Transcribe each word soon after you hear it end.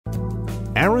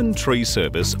Aaron Tree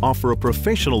Service offer a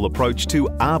professional approach to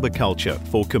arboriculture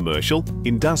for commercial,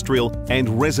 industrial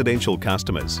and residential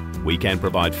customers. We can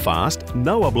provide fast,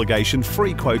 no-obligation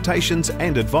free quotations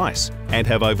and advice, and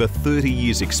have over 30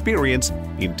 years' experience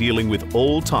in dealing with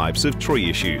all types of tree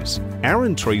issues.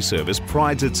 Aaron Tree Service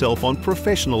prides itself on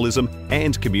professionalism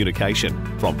and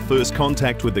communication, from first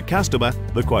contact with the customer,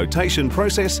 the quotation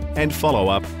process and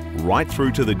follow-up, right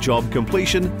through to the job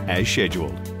completion as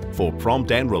scheduled. For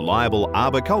prompt and reliable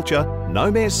arboriculture, no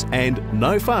mess and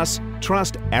no fuss,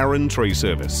 trust Aaron Tree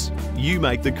Service. You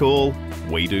make the call,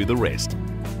 we do the rest.